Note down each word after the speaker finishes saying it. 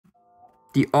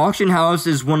The auction house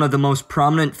is one of the most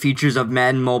prominent features of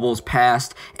Madden Mobile's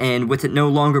past, and with it no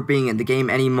longer being in the game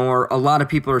anymore, a lot of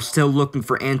people are still looking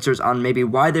for answers on maybe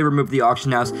why they removed the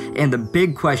auction house, and the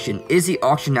big question, is the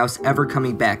auction house ever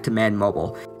coming back to Madden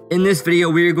Mobile? In this video,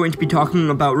 we are going to be talking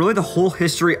about really the whole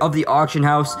history of the auction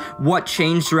house, what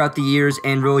changed throughout the years,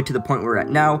 and really to the point we're at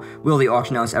now, will the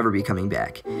auction house ever be coming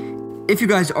back? If you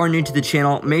guys are new to the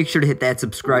channel, make sure to hit that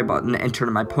subscribe button and turn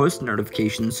on my post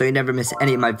notifications so you never miss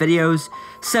any of my videos.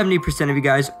 70% of you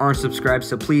guys aren't subscribed,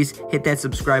 so please hit that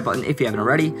subscribe button if you haven't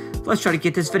already. Let's try to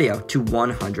get this video to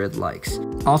 100 likes.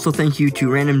 Also, thank you to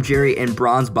Random Jerry and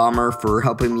Bronze Bomber for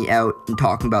helping me out and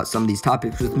talking about some of these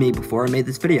topics with me before I made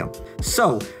this video.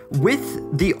 So,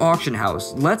 with the auction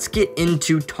house, let's get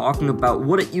into talking about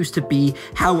what it used to be,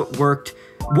 how it worked,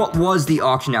 what was the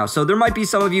auction house. So there might be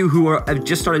some of you who have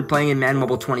just started playing in Madden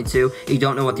Mobile 22, you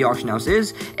don't know what the auction house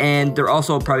is, and there are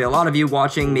also probably a lot of you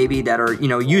watching maybe that are,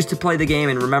 used to play the game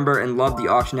and remember and love the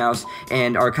auction house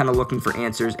and are kind of looking for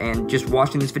answers and just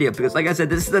watching this video, because like I said,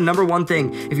 this is the #1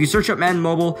 thing. If you search up Madden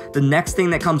Mobile, the next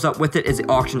thing that comes up with it is the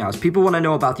auction house. People want to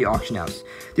know about the auction house.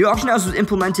 The auction house was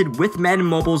implemented with Madden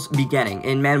Mobile's beginning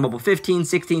in Madden Mobile 15,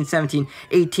 16, 17,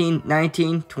 18,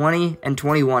 19, 20, and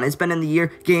 21. It's been in the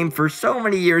game for so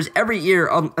many years, every year,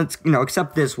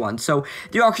 except this one. So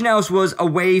the auction house was a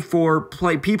way for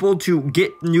people to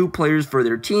get new players for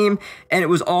their team, and it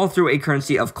was all through a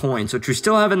currency of coins, which we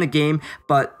still have in the game,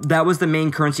 but that was the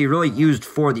main currency really used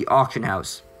for the auction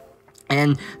house.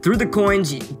 And through the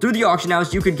coins, through the auction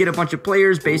house, you could get a bunch of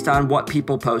players based on what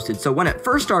people posted. So when it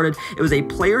first started, it was a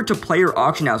player-to-player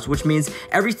auction house, which means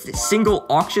every single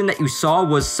auction that you saw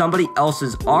was somebody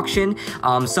else's auction.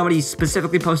 Somebody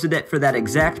specifically posted it for that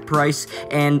exact price,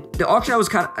 and the auction house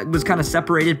was kind of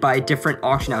separated by different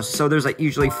auction houses. So there's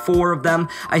usually 4 of them.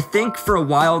 I think for a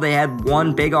while they had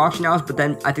one big auction house, but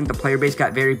then I think the player base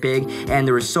got very big, and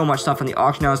there was so much stuff in the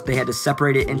auction house, they had to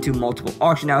separate it into multiple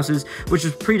auction houses, which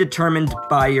was predetermined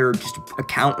by your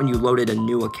account. When you loaded a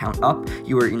new account up,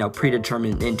 you were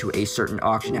predetermined into a certain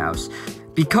auction house.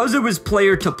 Because it was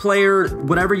player to player,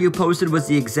 whatever you posted was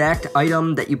the exact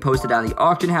item that you posted on the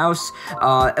auction house.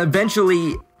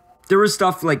 Eventually there was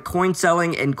stuff like coin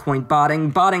selling and coin botting.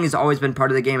 Botting has always been part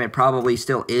of the game. It probably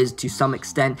still is to some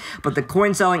extent. But the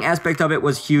coin selling aspect of it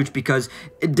was huge because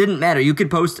it didn't matter. You could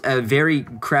post a very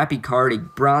crappy card, a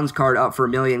bronze card up for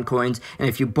 1,000,000 coins. And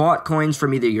if you bought coins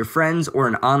from either your friends or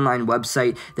an online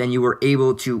website, then you were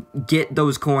able to get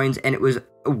those coins, and it was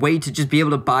a way to just be able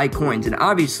to buy coins. And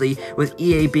obviously, with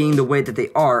EA being the way that they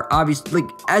are, obviously,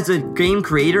 as a game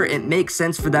creator, it makes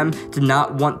sense for them to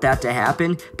not want that to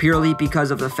happen, purely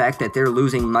because of the fact that they're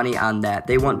losing money on that.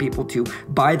 They want people to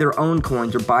buy their own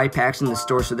coins or buy packs in the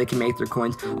store so they can make their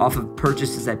coins off of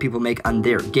purchases that people make on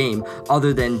their game,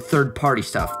 other than third-party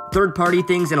stuff. Third-party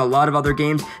things in a lot of other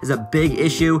games is a big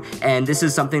issue, and this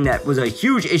is something that was a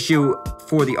huge issue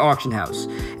for the auction house.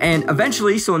 And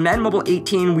eventually, so in Madden Mobile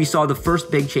 18, we saw the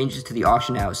first big changes to the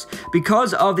auction house.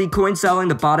 Because of the coin selling,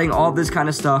 the botting, all this kind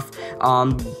of stuff,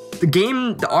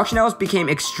 the auction house became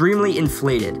extremely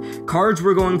inflated. Cards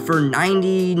were going for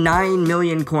 99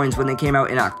 million coins when they came out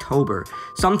in October.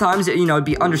 Sometimes, it'd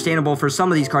be understandable for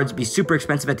some of these cards to be super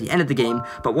expensive at the end of the game,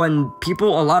 but when a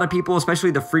lot of people,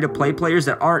 especially the free-to-play players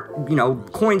that aren't,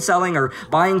 coin selling or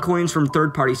buying coins from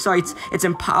third-party sites, it's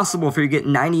impossible for you to get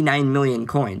 99 million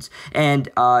coins. And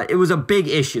it was a big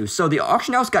issue. So the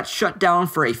auction house got shut down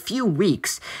for a few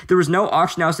weeks. There was no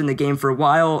auction house in the game for a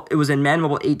while. It was in Madden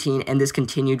Mobile 18, and this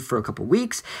continued for a couple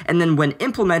weeks, and then when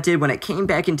implemented, when it came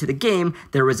back into the game,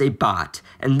 there was a bot,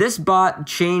 and this bot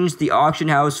changed the auction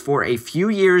house for a few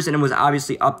years, and it was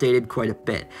obviously updated quite a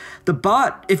bit. The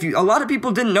bot, a lot of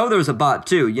people didn't know there was a bot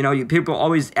too. People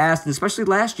always asked, and especially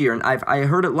last year, and I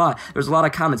heard it a lot. There's a lot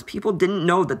of comments. People didn't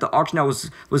know that the auction house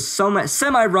was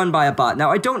semi-run by a bot.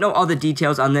 Now, I don't know all the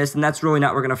details on this, and that's really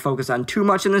not what we're going to focus on too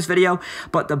much in this video,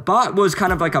 but the bot was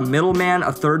kind of like a middleman,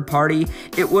 a third party.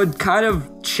 It would kind of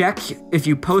check if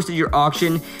you posted your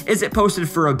auction, is it posted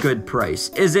for a good price?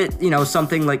 Is it,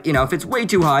 something like, if it's way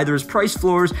too high, there's price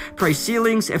floors, price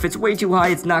ceilings. If it's way too high,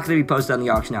 it's not going to be posted on the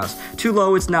auction house. Too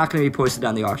low, it's not going to be posted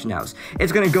on the auction house.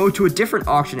 It's going to go to a different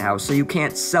auction house, so you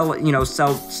can't sell it,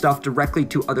 sell stuff directly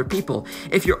to other people.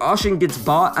 If your auction gets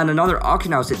bought on another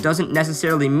auction house, it doesn't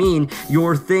necessarily mean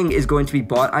your thing is going to be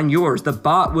bought on yours. The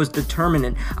bot was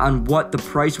determinant on what the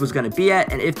price was going to be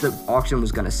at and if the auction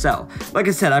was going to sell. Like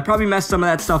I said, I probably messed some of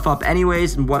that stuff up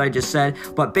anyways, and what I just said,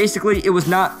 but basically it was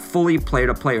not fully player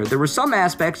to player. There were some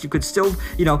aspects you could still,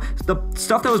 the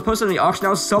stuff that was posted in the auction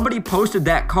house, somebody posted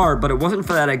that card, but it wasn't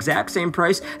for that exact same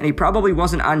price, and he probably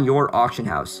wasn't on your auction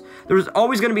house. There was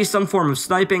always going to be some form of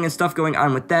sniping and stuff going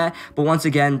on with that, but once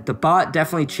again, the bot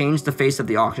definitely changed the face of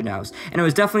the auction house, and it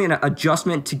was definitely an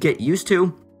adjustment to get used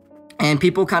to. And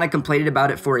people kind of complained about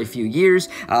it for a few years,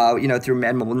 through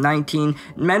Madden Mobile 19.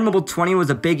 Madden Mobile 20 was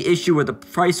a big issue where the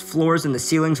price floors and the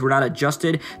ceilings were not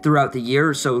adjusted throughout the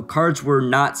year, so cards were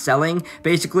not selling.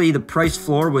 Basically, the price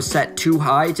floor was set too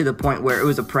high to the point where it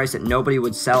was a price that nobody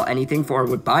would sell anything for or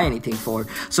would buy anything for.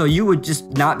 So you would just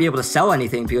not be able to sell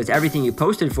anything because everything you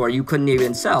posted for, you couldn't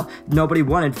even sell. Nobody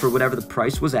wanted for whatever the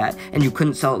price was at, and you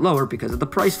couldn't sell it lower because of the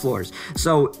price floors.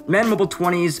 So Madden Mobile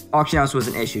 20's auction house was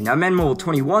an issue. Now, Madden Mobile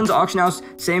 21's auction house,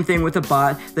 same thing with the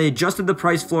bot. They adjusted the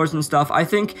price floors and stuff. I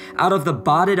think out of the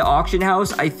botted auction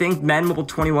house, I think Madden Mobile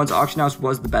 21's auction house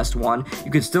was the best one.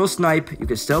 You could still snipe, you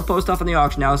could still post stuff in the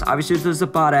auction house. Obviously, there's a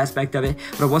bot aspect of it,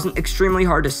 but it wasn't extremely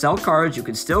hard to sell cards. You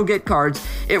could still get cards.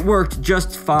 It worked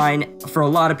just fine for a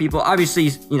lot of people. Obviously,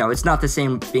 it's not the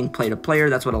same being play to player.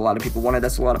 That's what a lot of people wanted.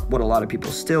 That's what a lot of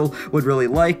people still would really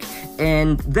like.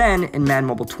 And then in Madden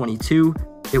Mobile 22,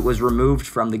 it was removed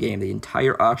from the game. The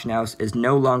entire auction house is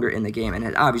no longer in the game, and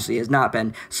it obviously has not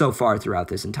been so far throughout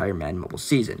this entire Madden Mobile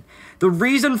season. The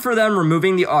reason for them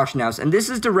removing the auction house, and this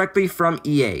is directly from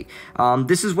EA,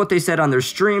 this is what they said on their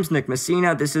streams, Nick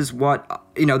Messina, this is what,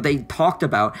 they talked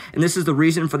about, and this is the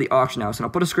reason for the auction house, and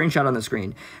I'll put a screenshot on the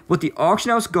screen. With the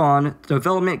auction house gone,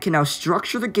 development can now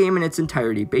structure the game in its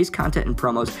entirety, base content and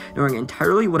promos, knowing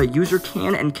entirely what a user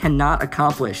can and cannot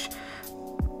accomplish.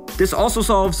 This also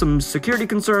solves some security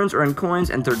concerns around coins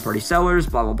and third-party sellers,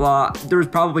 blah, blah, blah. There's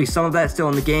probably some of that still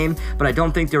in the game, but I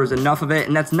don't think there was enough of it,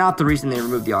 and that's not the reason they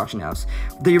removed the auction house.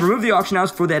 They removed the auction house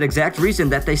for that exact reason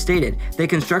that they stated. They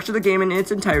can structure the game in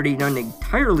its entirety, knowing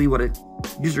entirely what a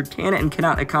user can and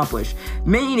cannot accomplish.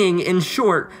 Meaning, in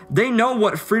short, they know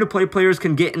what free-to-play players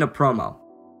can get in a promo.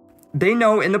 They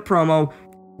know in the promo,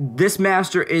 this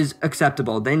master is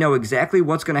acceptable. They know exactly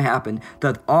what's going to happen.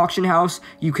 The auction house,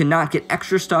 you cannot get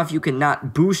extra stuff. You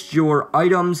cannot boost your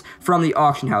items from the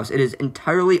auction house. It is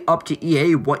entirely up to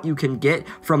EA what you can get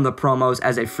from the promos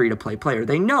as a free-to-play player.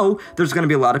 They know there's going to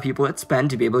be a lot of people that spend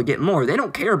to be able to get more. They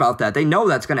don't care about that. They know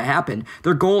that's going to happen.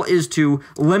 Their goal is to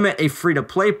limit a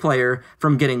free-to-play player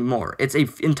from getting more. It's an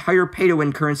entire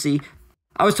pay-to-win currency.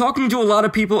 I was talking to a lot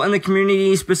of people in the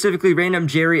community, specifically Random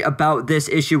Jerry, about this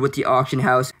issue with the auction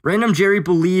house. Random Jerry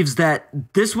believes that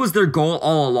this was their goal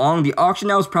all along. The auction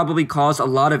house probably caused a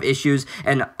lot of issues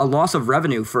and a loss of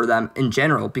revenue for them in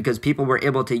general because people were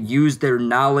able to use their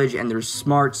knowledge and their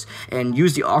smarts and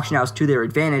use the auction house to their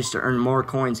advantage to earn more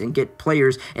coins and get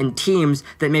players and teams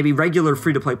that maybe regular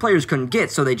free-to-play players couldn't get,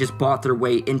 so they just bought their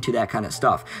way into that kind of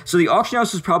stuff. So the auction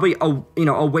house was probably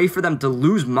a way for them to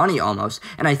lose money almost,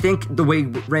 and I think the way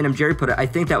Random Jerry put it, I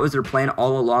think that was their plan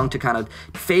all along, to kind of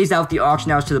phase out the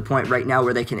auction house to the point right now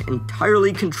where they can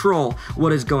entirely control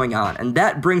what is going on. And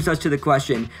that brings us to the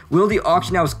question, will the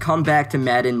auction house come back to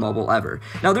Madden Mobile ever?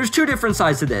 Now, there's two different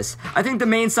sides to this. I think the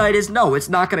main side is no, it's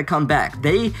not going to come back.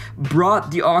 They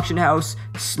brought the auction house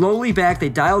slowly back. They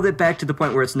dialed it back to the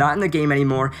point where it's not in the game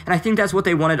anymore, and I think that's what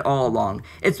they wanted all along.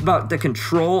 It's about the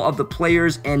control of the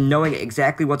players and knowing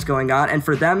exactly what's going on, and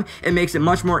for them, it makes it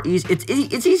much more easy.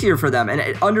 It's easier for them, and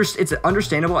it's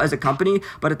understandable as a company,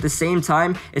 but at the same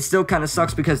time, it still kind of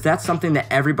sucks because that's something that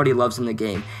everybody loves in the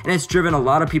game, and it's driven a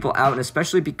lot of people out, and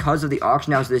especially because of the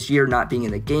auction house this year not being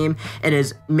in the game, it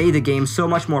has made the game so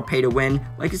much more pay to win,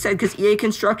 like I said, because EA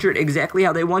can structure it exactly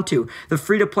how they want to. The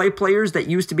free-to-play players that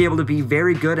used to be able to be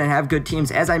very good and have good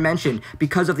teams, as I mentioned,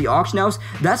 because of the auction house,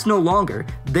 that's no longer.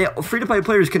 The free-to-play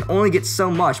players can only get so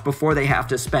much before they have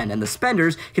to spend, and the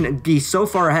spenders can be so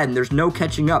far ahead, and there's no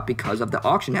catching up because of the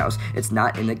auction house. It's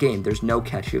not in the game. There's no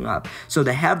catching up. So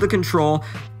they have the control,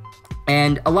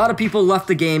 and a lot of people left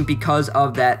the game because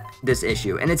of this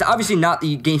issue. And it's obviously not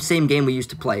the same game we used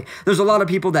to play. There's a lot of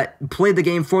people that played the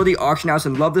game for the auction house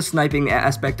and love the sniping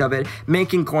aspect of it.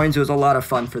 Making coins was a lot of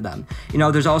fun for them.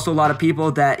 There's also a lot of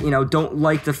people that, don't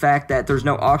like the fact that there's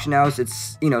no auction house.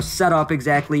 It's, set up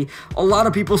exactly. A lot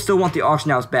of people still want the auction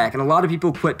house back, and a lot of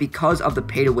people quit because of the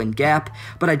pay-to-win gap.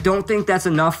 But I don't think that's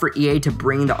enough for EA to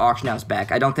bring the auction house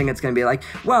back. I don't think it's going to be like,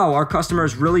 wow, our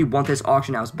customers really want this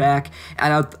auction house back.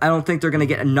 And I don't think think they're going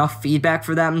to get enough feedback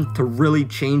for them to really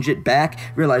change it back,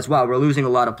 realize, wow, we're losing a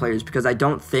lot of players, because I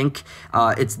don't think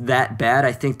it's that bad.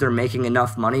 I think they're making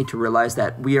enough money to realize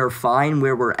that we are fine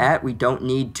where we're at. We don't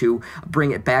need to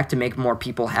bring it back to make more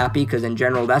people happy, because in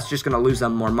general, that's just going to lose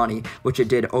them more money, which it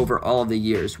did over all of the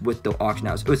years with the auction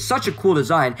house. It was such a cool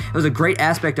design. It was a great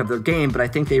aspect of their game, but I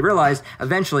think they realized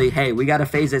eventually, hey, we got to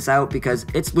phase this out because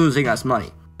it's losing us money.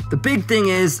 The big thing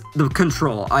is the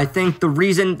control. I think the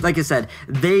reason, like I said,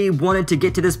 they wanted to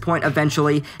get to this point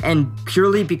eventually, and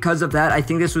purely because of that, I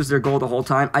think this was their goal the whole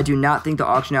time. I do not think the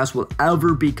auction house will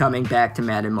ever be coming back to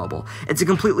Madden Mobile. It's a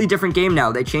completely different game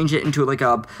now. They changed it into like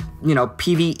a,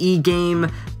 PvE game,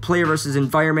 player versus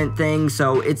environment thing,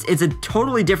 so it's a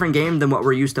totally different game than what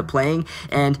we're used to playing,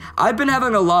 and I've been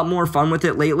having a lot more fun with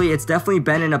it lately. It's definitely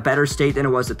been in a better state than it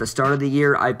was at the start of the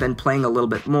year. I've been playing a little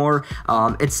bit more.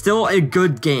 It's still a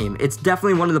good game. It's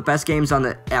definitely one of the best games on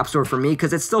the App Store for me,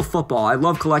 because it's still football. I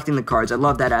love collecting the cards. I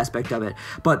love that aspect of it.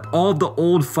 But all of the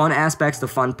old fun aspects, the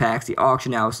fun packs, the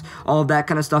auction house, all of that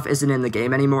kind of stuff isn't in the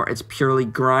game anymore. It's purely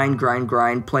grind,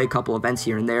 play a couple events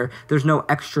here and there. There's no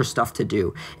extra stuff to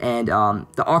do. And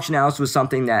the auction house was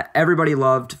something that everybody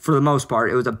loved for the most part.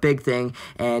 It was a big thing.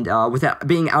 And with that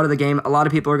being out of the game, a lot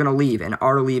of people are going to leave and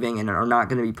are leaving and are not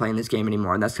going to be playing this game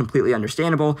anymore. And that's completely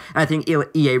understandable. And I think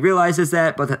EA realizes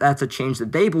that, but that's a change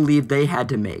that they believe they had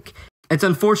to make. It's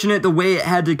unfortunate the way it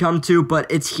had to come to, but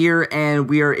it's here, and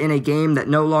we are in a game that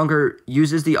no longer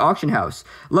uses the auction house.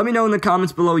 Let me know in the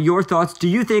comments below your thoughts. Do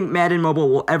you think Madden Mobile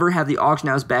will ever have the auction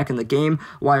house back in the game?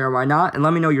 Why or why not? And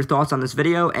let me know your thoughts on this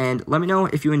video, and let me know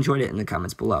if you enjoyed it in the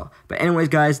comments below. But anyways,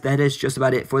 guys, that is just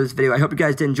about it for this video. I hope you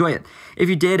guys did enjoy it. If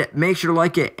you did, make sure to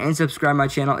like it and subscribe my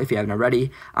channel if you haven't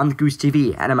already. I'm the Goose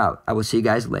TV, and I'm out. I will see you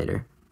guys later.